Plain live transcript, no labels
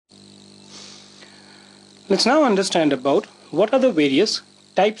Let's now understand about what are the various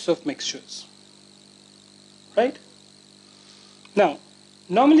types of mixtures. Right? Now,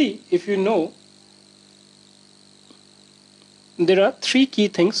 normally if you know, there are three key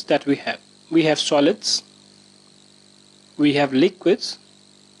things that we have. We have solids, we have liquids,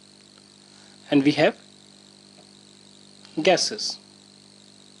 and we have gases.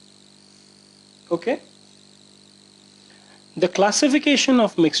 Okay? The classification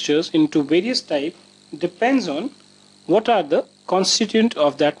of mixtures into various types depends on what are the constituent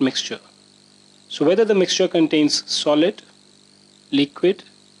of that mixture. So whether the mixture contains solid, liquid,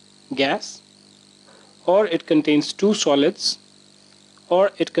 gas, or it contains two solids,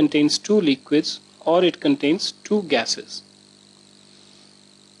 or it contains two liquids, or it contains two gases.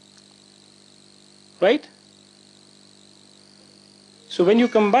 Right? So when you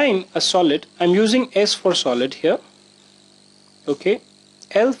combine a solid, I'm using S for solid here, okay,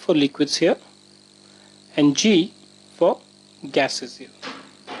 L for liquids here, and G for gases here.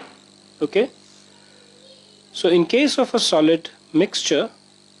 Okay? So in case of a solid mixture,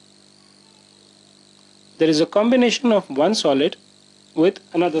 there is a combination of one solid with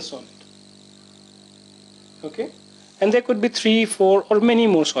another solid. Okay? And there could be 3, 4 or many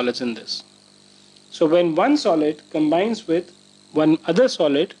more solids in this. So when one solid combines with one other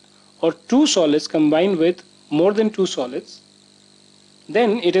solid, or two solids combine with more than two solids,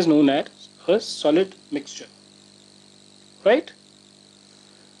 then it is known as a solid mixture. Right?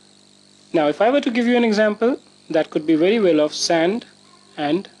 Now if I were to give you an example, that could be very well of sand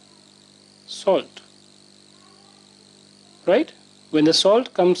and salt. Right? When the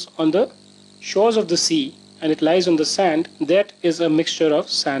salt comes on the shores of the sea and it lies on the sand, that is a mixture of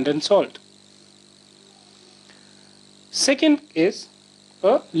sand and salt. Second is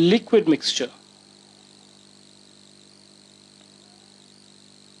a liquid mixture.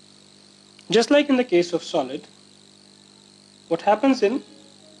 Just like in the case of solid, what happens in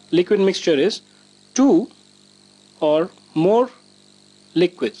liquid mixture is two or more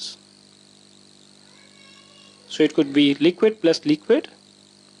liquids. So it could be liquid plus liquid,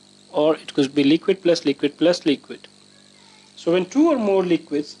 or it could be liquid plus liquid plus liquid. So when two or more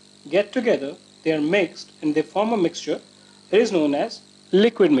liquids get together, they are mixed and they form a mixture. It is known as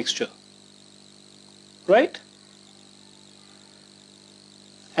liquid mixture. Right?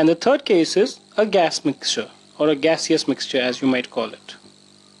 And the third case is a gas mixture, or a gaseous mixture as you might call it.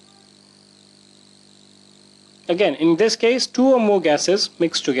 Again, in this case, two or more gases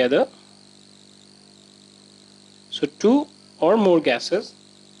mixed together. So two or more gases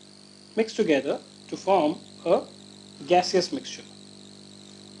mixed together to form a gaseous mixture.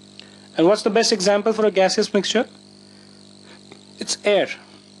 And what's the best example for a gaseous mixture? It's air.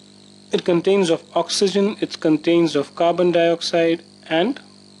 It contains of oxygen, it contains of carbon dioxide and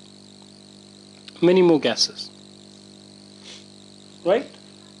many more gases. Right?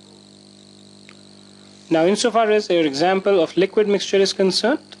 Now insofar as your example of liquid mixture is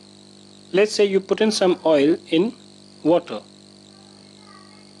concerned, let's say you put in some oil in water.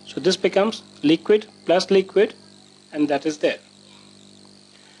 So this becomes liquid plus liquid, and that is there.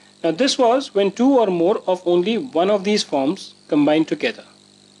 Now this was when two or more of only one of these forms combine together.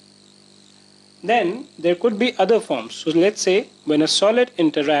 Then there could be other forms. So let's say when a solid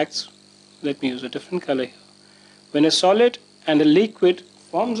interacts, let me use a different color here. When a solid and a liquid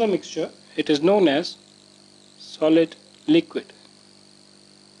forms a mixture, it is known as solid liquid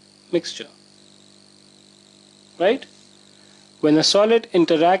mixture. Right? When a solid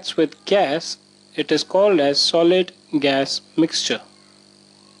interacts with gas, it is called as solid gas mixture.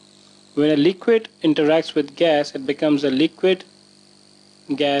 When a liquid interacts with gas, it becomes a liquid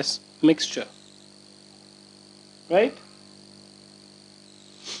gas mixture. Right?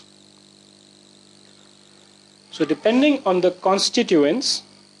 So depending on the constituents,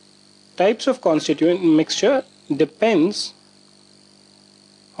 types of constituent mixture depends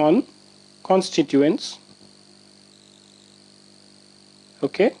on constituents.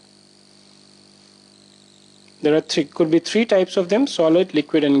 Okay? There are could be three types of them: solid,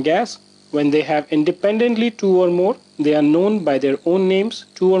 liquid and gas. When they have independently two or more, they are known by their own names.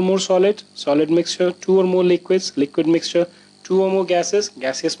 Two or more solid, solid mixture. Two or more liquids, liquid mixture. Two or more gases,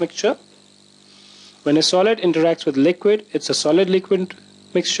 gaseous mixture. When a solid interacts with liquid, it's a solid liquid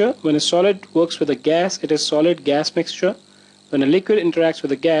mixture. When a solid works with a gas, it is solid gas mixture. When a liquid interacts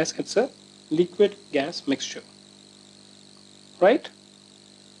with a gas, it's a liquid gas mixture. Right?